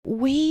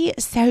we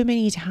so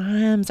many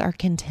times are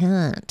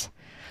content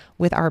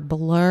with our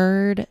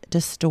blurred,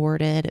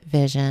 distorted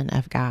vision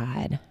of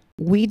God.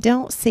 We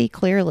don't see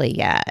clearly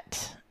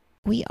yet.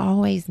 We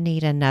always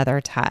need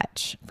another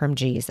touch from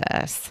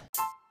Jesus.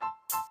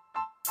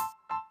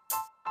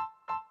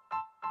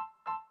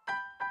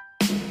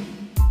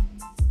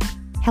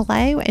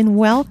 Hello and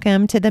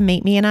welcome to the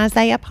Meet Me in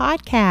Isaiah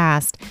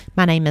podcast.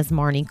 My name is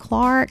Marnie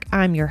Clark.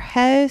 I'm your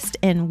host,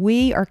 and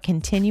we are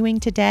continuing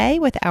today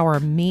with our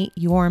Meet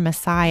Your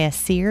Messiah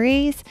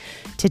series.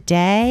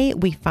 Today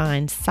we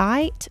find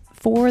sight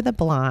for the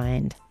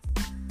blind.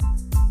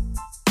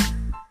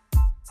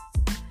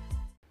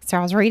 So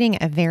I was reading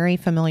a very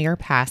familiar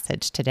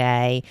passage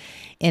today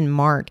in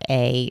Mark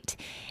 8,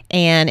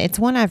 and it's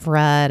one I've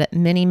read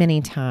many, many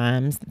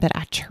times, but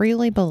I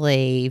truly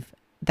believe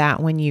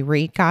that when you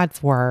read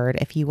God's word,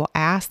 if you will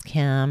ask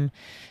Him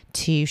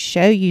to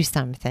show you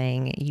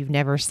something you've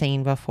never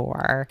seen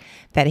before,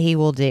 that He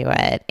will do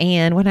it.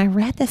 And when I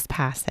read this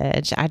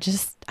passage, I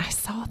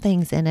saw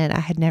things in it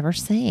I had never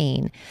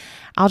seen.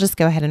 I'll just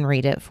go ahead and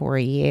read it for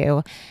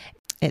you.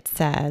 It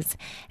says,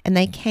 "And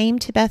they came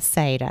to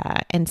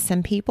Bethsaida, and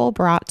some people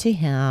brought to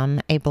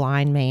him a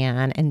blind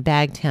man and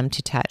begged him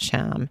to touch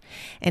him.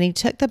 And he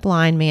took the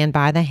blind man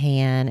by the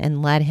hand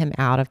and led him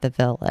out of the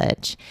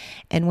village.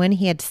 And when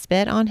he had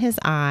spit on his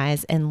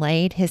eyes and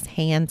laid his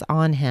hands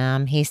on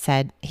him,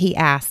 he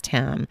asked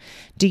him,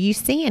 'Do you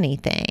see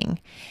anything?'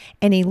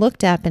 And he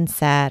looked up and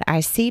said,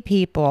 'I see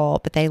people,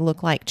 but they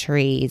look like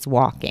trees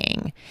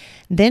walking.'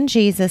 Then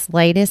Jesus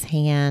laid his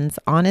hands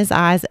on his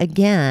eyes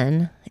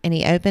again, and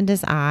he opened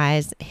his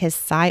eyes. His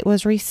sight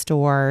was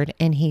restored,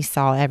 and he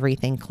saw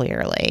everything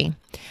clearly."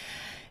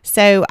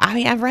 So,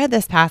 I've read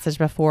this passage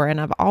before, and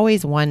I've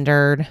always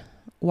wondered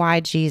why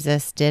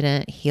Jesus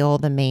didn't heal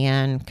the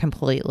man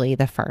completely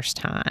the first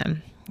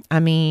time.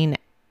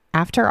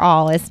 After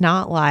all, it's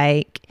not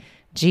like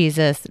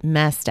Jesus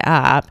messed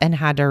up and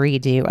had to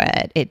redo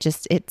it.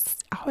 It's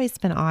always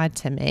been odd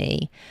to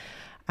me.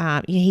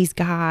 He's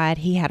God.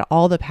 He had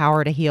all the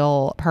power to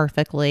heal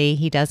perfectly.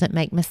 He doesn't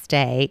make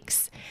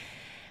mistakes.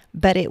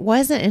 But it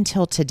wasn't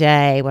until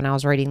today when I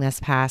was reading this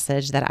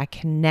passage that I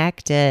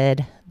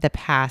connected the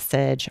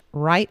passage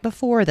right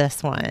before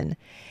this one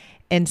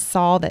and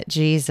saw that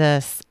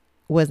Jesus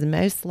was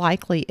most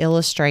likely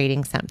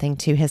illustrating something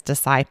to his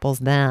disciples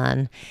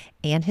then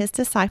and his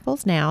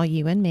disciples now,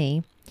 you and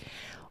me.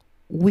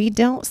 We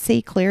don't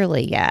see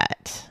clearly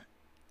yet,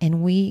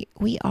 and we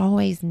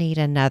always need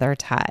another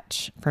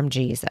touch from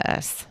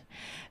Jesus.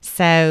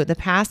 So the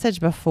passage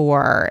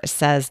before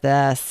says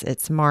this,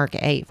 it's Mark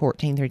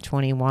 8:14 through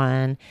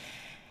 21.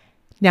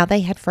 "Now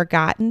they had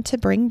forgotten to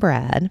bring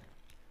bread,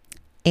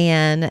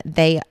 and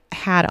they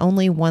had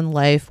only one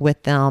loaf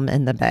with them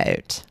in the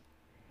boat.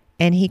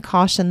 And he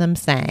cautioned them,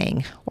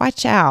 saying,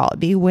 'Watch out,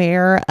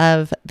 beware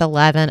of the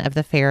leaven of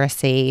the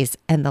Pharisees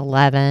and the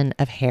leaven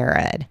of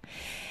Herod.'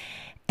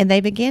 And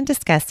they began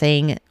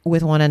discussing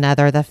with one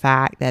another the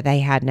fact that they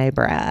had no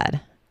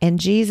bread. And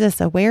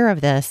Jesus, aware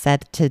of this,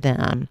 said to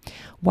them,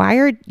 'Why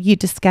are you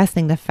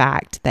discussing the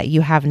fact that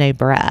you have no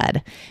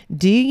bread?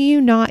 Do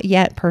you not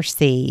yet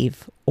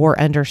perceive or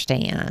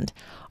understand?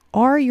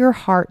 Are your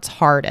hearts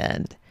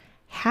hardened?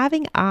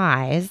 Having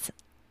eyes,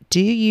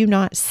 do you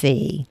not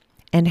see?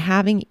 And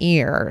having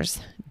ears,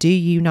 do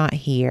you not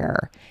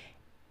hear?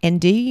 And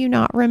do you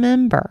not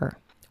remember?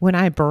 When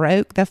I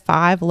broke the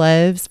 5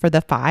 loaves for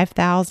the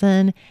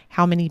 5,000,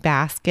 how many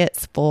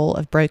baskets full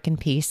of broken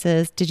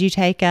pieces did you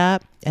take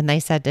up?' And they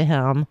said to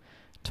him,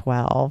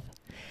 12.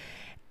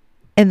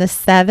 And the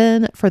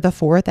 7 for the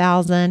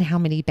 4,000, how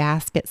many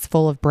baskets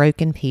full of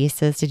broken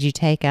pieces did you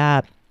take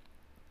up?"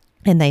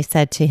 And they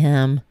said to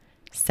him,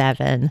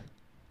 7.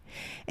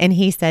 And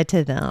he said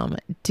to them,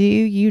 "Do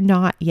you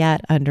not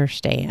yet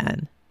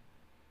understand?"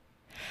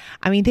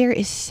 There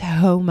is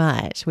so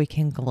much we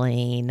can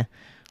glean,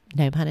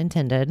 no pun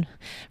intended,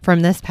 from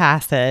this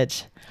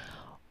passage.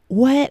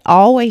 What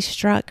always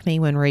struck me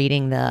when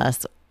reading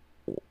this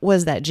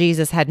was that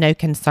Jesus had no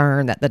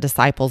concern that the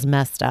disciples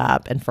messed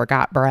up and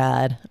forgot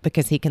bread,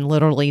 because he can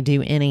literally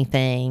do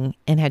anything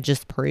and had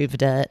just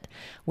proved it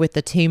with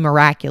the 2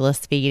 miraculous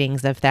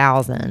feedings of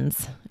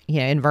thousands.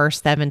 In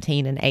verse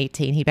 17 and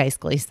 18, he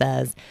basically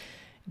says,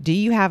 "Do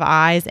you have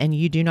eyes and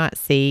you do not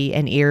see,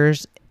 and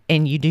ears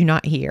and you do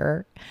not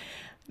hear?"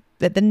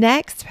 But the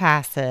next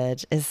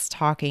passage is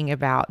talking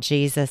about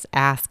Jesus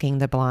asking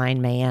the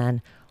blind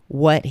man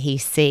what he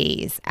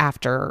sees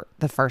after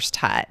the first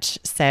touch.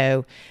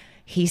 So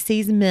he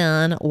sees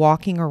men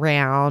walking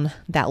around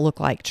that look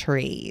like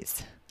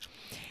trees.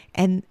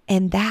 And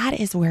that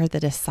is where the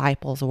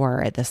disciples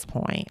were at this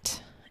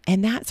point.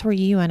 And that's where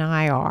you and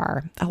I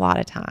are a lot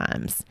of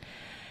times.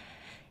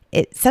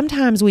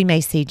 Sometimes we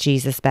may see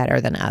Jesus better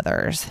than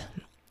others,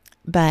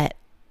 but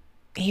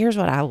here's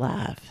what I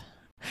love.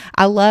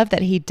 I love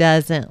that he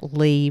doesn't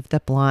leave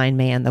the blind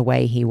man the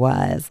way he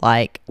was.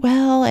 Like,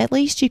 well, at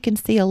least you can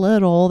see a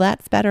little.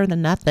 That's better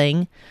than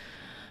nothing.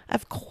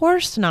 Of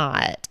course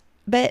not.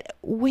 But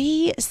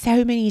we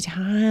so many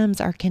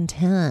times are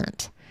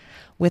content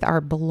with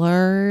our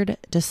blurred,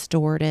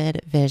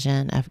 distorted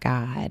vision of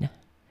God.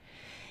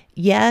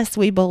 Yes,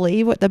 we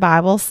believe what the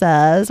Bible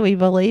says. We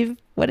believe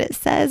what it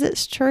says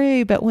it's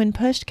true. But when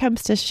push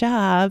comes to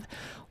shove,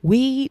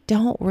 we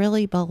don't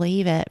really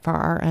believe it for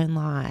our own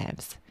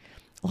lives.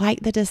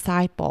 Like the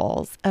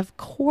disciples, of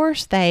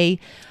course they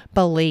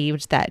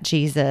believed that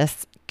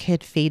Jesus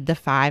could feed the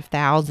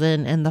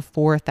 5,000 and the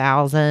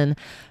 4,000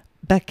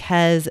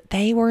 because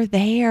they were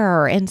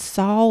there and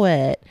saw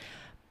it.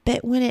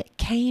 But when it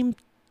came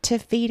to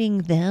feeding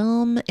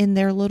them in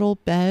their little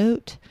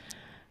boat,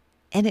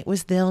 and it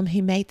was them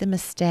who made the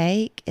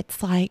mistake,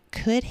 it's like,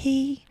 could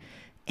he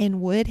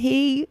and would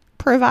he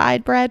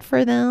provide bread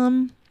for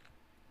them?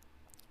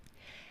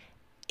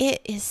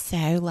 It is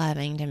so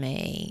loving to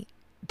me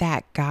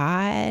that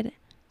God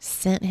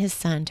sent his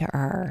son to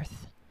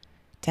earth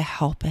to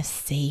help us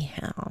see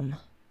him.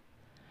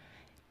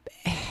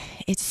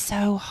 It's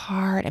so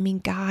hard. I mean,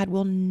 God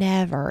will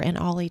never in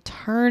all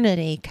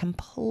eternity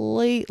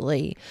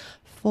completely,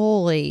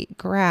 fully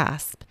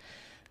grasp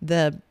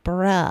the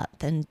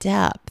breadth and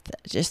depth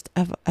just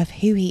of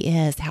who he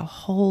is, how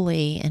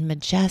holy and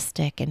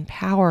majestic and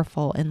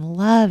powerful and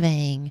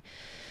loving.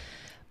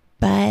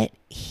 But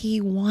he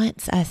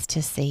wants us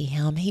to see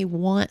him. He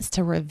wants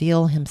to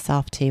reveal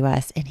himself to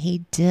us. And he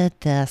did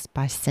this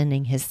by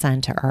sending his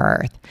son to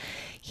earth.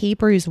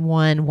 Hebrews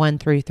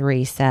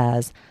 1:1-3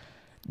 says,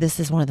 this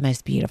is one of the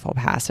most beautiful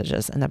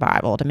passages in the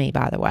Bible to me,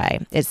 by the way.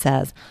 It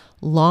says,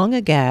 long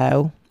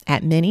ago,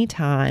 at many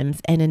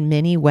times and in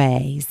many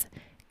ways,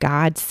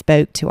 God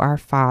spoke to our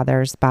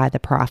fathers by the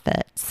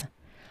prophets.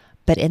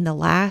 But in the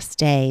last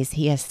days,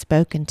 he has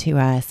spoken to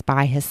us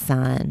by his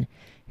Son,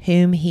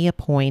 whom he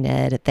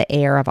appointed the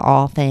heir of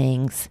all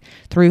things,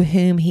 through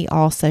whom he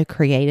also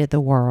created the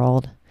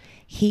world.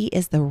 He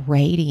is the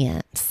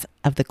radiance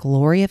of the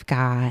glory of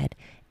God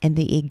and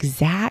the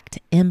exact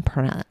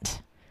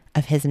imprint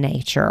of his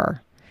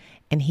nature,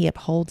 and he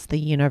upholds the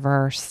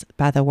universe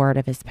by the word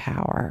of his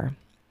power.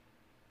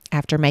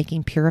 After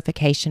making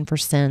purification for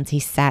sins, he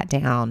sat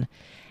down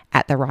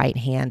at the right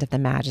hand of the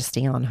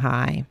Majesty on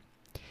high.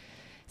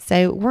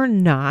 So we're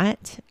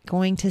not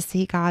going to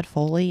see God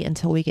fully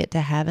until we get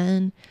to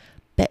heaven,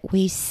 but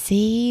we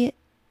see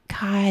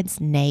God's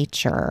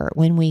nature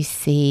when we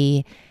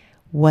see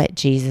what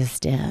Jesus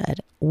did,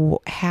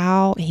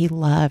 how he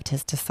loved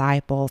his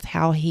disciples,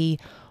 how he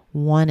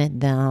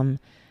wanted them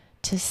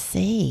to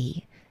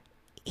see.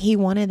 He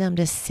wanted them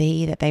to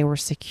see that they were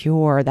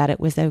secure, that it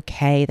was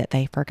okay that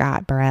they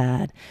forgot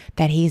bread,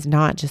 that he's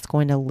not just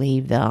going to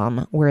leave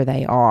them where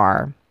they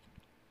are.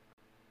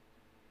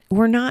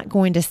 We're not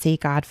going to see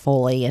God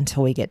fully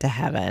until we get to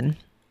heaven.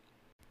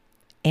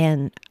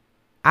 And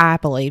I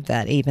believe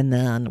that even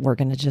then, we're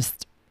going to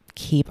just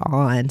keep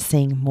on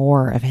seeing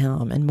more of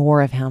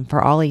him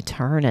for all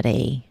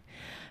eternity.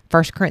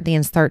 1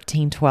 Corinthians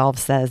 13:12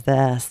 says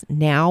this,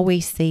 now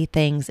we see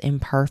things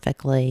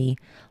imperfectly,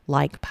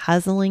 like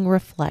puzzling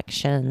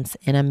reflections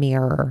in a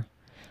mirror,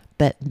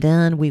 but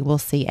then we will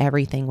see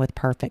everything with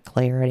perfect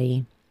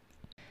clarity.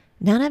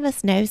 None of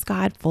us knows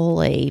God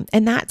fully.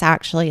 And that's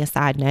actually a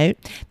side note.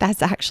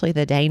 That's actually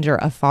the danger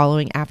of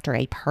following after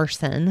a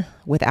person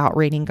without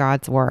reading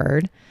God's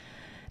word.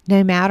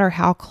 No matter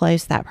how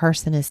close that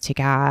person is to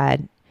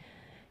God,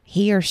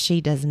 he or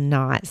she does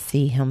not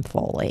see him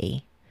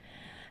fully.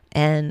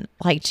 And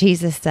like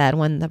Jesus said,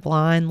 when the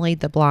blind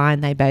lead the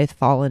blind, they both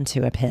fall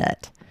into a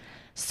pit.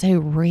 So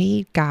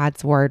read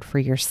God's word for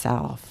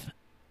yourself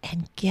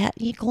and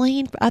you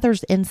glean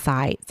others'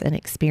 insights and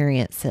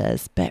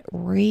experiences, but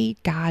read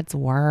God's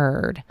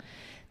word.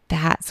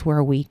 That's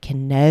where we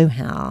can know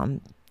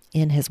him,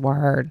 in his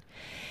word.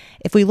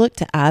 If we look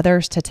to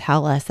others to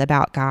tell us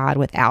about God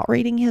without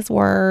reading his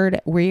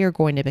word, we are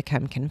going to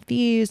become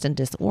confused and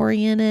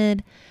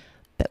disoriented.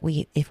 But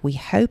if we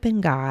hope in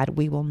God,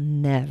 we will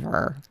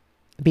never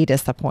be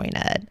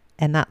disappointed.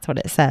 And that's what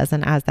it says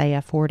in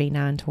Isaiah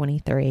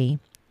 49:23.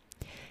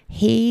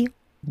 He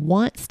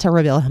wants to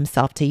reveal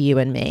himself to you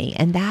and me.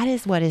 And that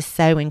is what is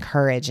so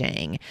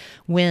encouraging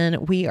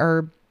when we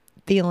are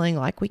feeling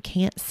like we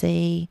can't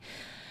see.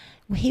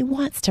 He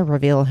wants to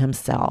reveal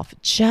himself.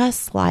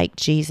 Just like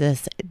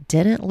Jesus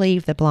didn't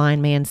leave the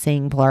blind man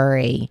seeing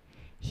blurry,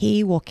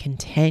 he will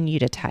continue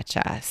to touch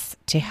us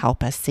to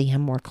help us see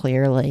him more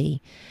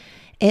clearly.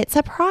 It's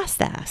a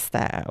process,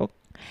 though.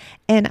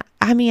 And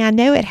I mean, I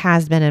know it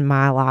has been in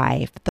my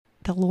life.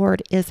 The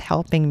Lord is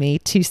helping me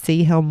to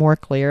see him more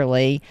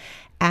clearly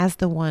as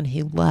the one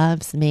who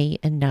loves me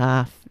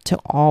enough to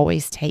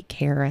always take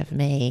care of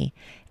me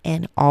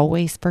and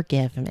always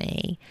forgive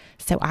me,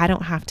 so I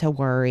don't have to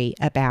worry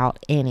about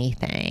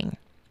anything.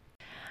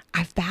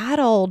 I've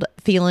battled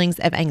feelings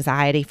of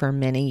anxiety for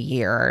many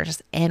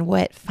years, and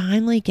what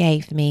finally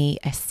gave me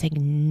a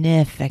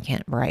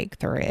significant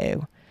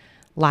breakthrough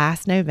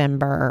last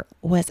November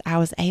was I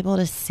was able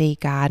to see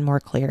God more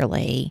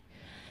clearly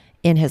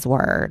in his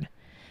word.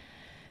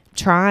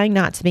 Trying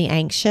not to be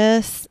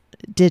anxious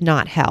did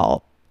not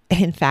help.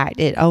 In fact,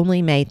 it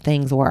only made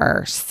things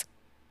worse.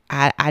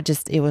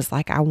 it was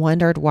like I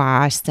wondered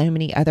why so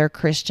many other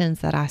Christians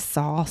that I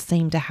saw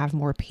seemed to have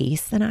more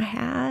peace than I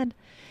had.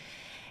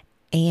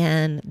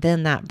 And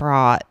then that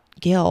brought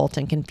guilt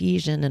and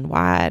confusion and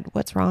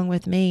what's wrong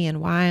with me and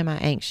why am I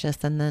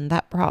anxious? And then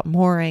that brought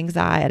more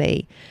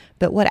anxiety.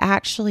 But what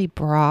actually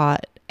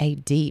brought a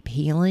deep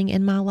healing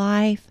in my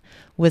life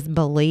was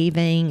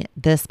believing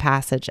this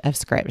passage of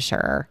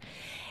scripture.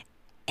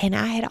 And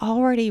I had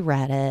already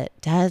read it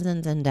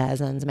dozens and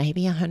dozens,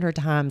 maybe 100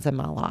 times in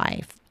my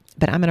life.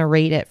 But I'm going to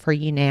read it for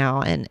you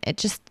now. And it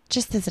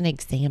just as an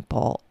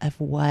example of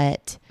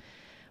what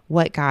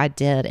God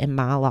did in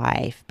my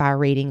life by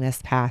reading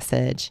this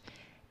passage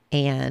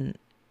and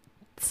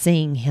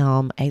seeing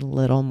him a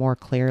little more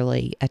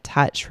clearly, a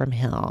touch from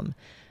him,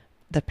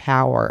 the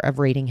power of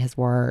reading his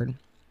word.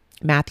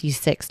 Matthew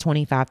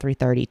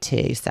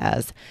 6:25-32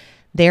 says,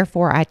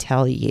 "Therefore I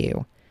tell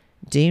you,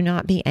 do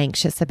not be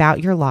anxious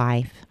about your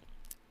life,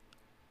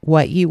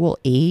 what you will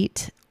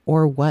eat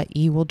or what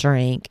you will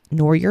drink,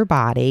 nor your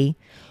body,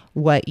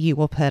 what you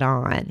will put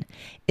on.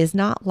 Is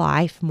not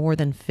life more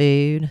than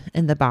food,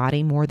 and the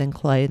body more than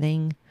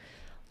clothing?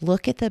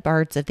 Look at the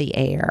birds of the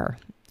air.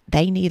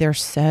 They neither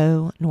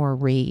sow nor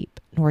reap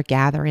nor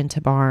gather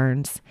into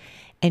barns,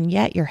 and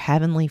yet your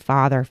heavenly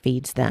Father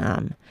feeds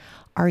them.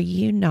 Are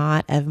you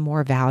not of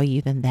more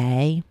value than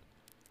they?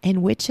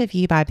 And which of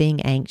you, by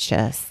being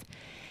anxious,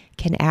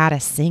 can add a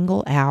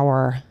single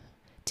hour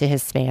to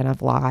his span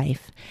of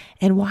life?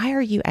 And why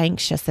are you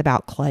anxious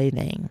about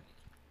clothing?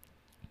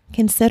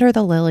 Consider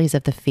the lilies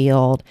of the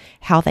field,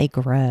 how they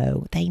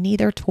grow. They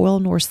neither toil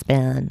nor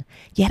spin.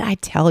 Yet I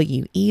tell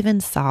you,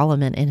 even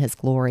Solomon in his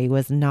glory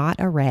was not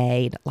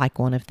arrayed like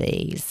one of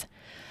these.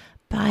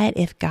 But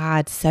if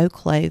God so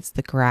clothes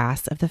the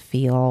grass of the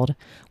field,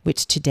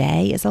 which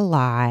today is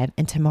alive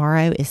and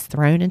tomorrow is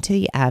thrown into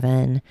the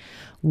oven,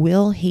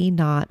 will he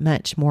not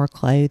much more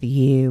clothe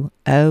you,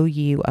 O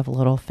you of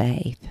little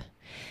faith?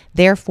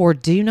 Therefore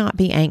do not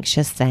be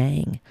anxious,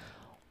 saying,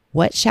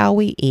 what shall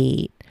we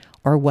eat?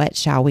 Or what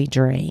shall we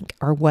drink?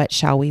 Or what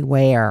shall we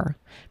wear?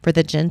 For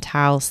the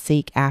Gentiles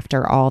seek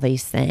after all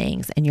these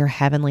things, and your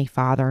heavenly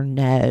Father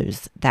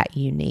knows that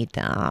you need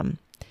them."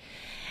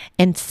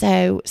 And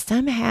so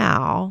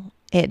somehow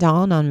it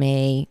dawned on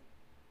me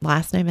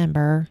last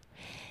November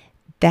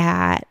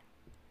that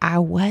I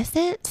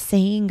wasn't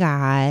seeing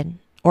God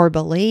or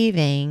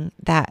believing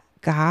that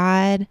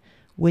God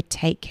would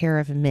take care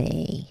of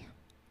me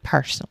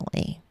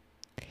personally.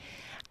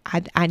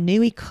 I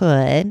knew he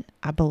could.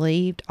 I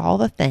believed all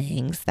the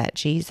things, that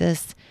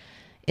Jesus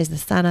is the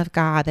Son of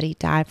God, that he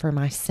died for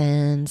my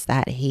sins,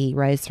 that he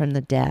rose from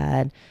the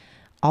dead,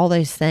 all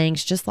those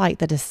things, just like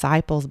the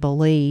disciples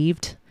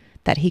believed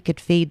that he could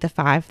feed the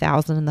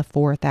 5,000 and the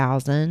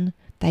 4,000.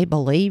 They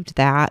believed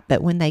that,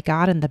 but when they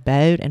got in the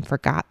boat and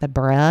forgot the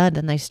bread,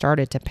 and they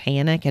started to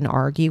panic and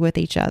argue with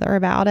each other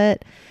about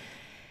it.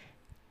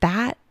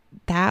 That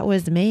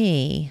was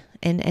me,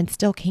 and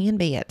still can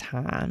be at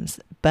times.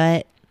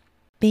 But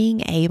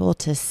being able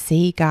to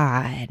see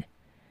God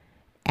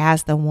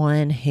as the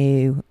one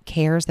who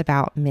cares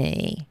about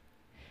me,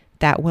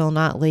 that will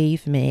not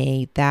leave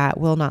me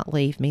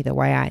the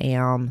way I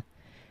am,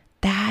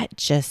 that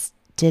just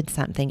did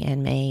something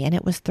in me. And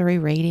it was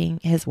through reading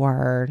his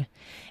word,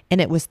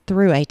 and it was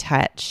through a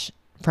touch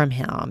from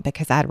him,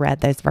 because I'd read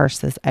those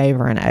verses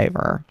over and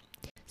over.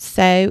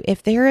 So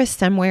if there is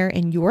somewhere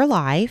in your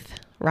life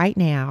right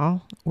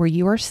now where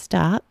you are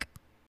stuck,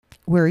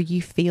 where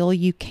you feel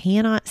you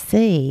cannot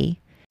see,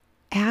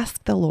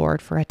 ask the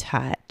Lord for a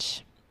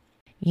touch.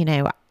 You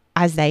know,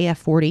 Isaiah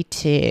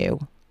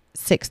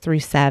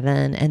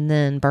 42:6-7, and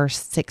then verse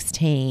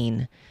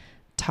 16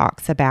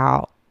 talks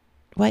about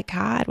what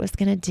God was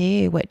going to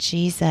do, what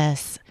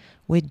Jesus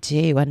would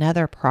do,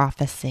 another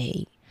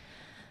prophecy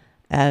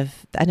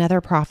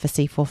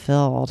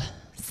fulfilled.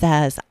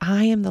 Says,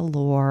 I am the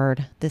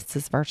Lord. This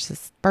is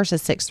verses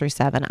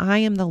 6-7. I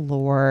am the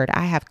Lord.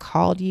 I have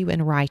called you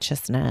in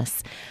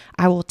righteousness.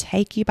 I will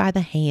take you by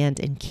the hand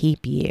and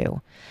keep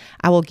you.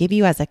 I will give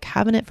you as a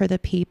covenant for the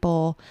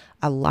people,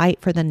 a light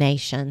for the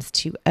nations,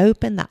 to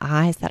open the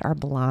eyes that are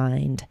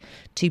blind,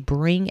 to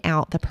bring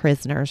out the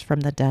prisoners from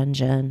the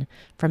dungeon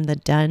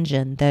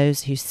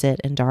those who sit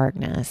in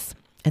darkness.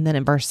 And then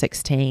in verse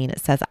 16,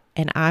 it says,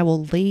 and I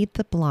will lead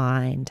the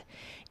blind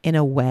in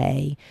a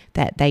way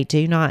that they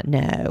do not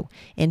know.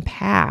 In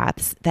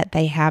paths that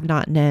they have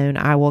not known,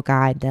 I will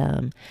guide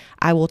them.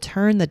 I will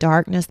turn the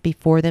darkness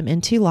before them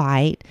into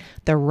light,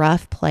 the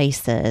rough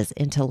places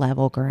into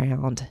level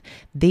ground.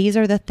 These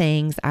are the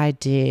things I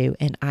do,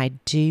 and I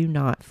do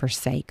not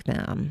forsake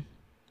them.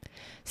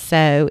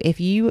 So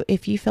if you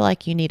feel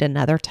like you need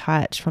another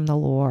touch from the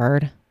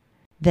Lord,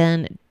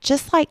 then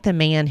just like the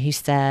man who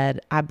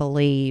said, I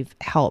believe,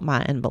 help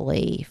my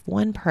unbelief.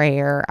 One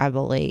prayer I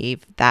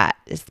believe that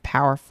is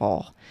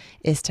powerful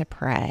is to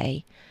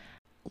pray,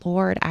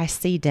 Lord, I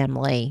see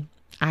dimly.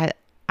 I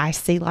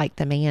see like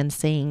the man,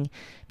 seeing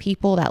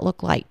people that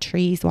look like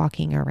trees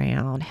walking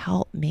around.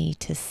 Help me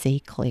to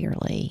see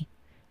clearly.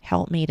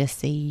 Help me to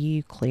see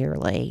you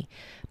clearly,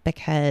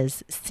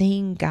 because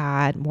seeing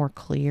God more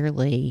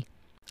clearly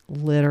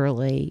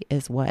literally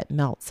is what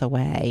melts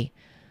away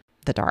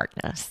the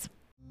darkness.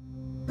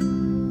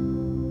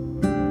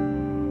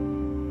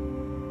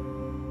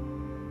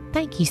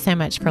 Thank you so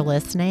much for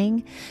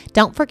listening.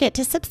 Don't forget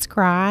to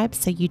subscribe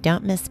so you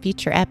don't miss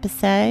future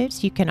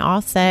episodes. You can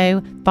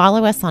also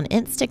follow us on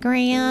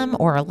Instagram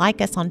or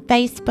like us on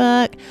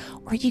Facebook,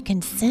 or you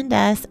can send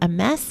us a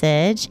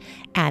message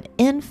at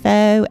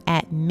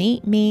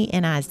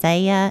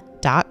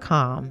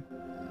info@meetmeinisaiah.com.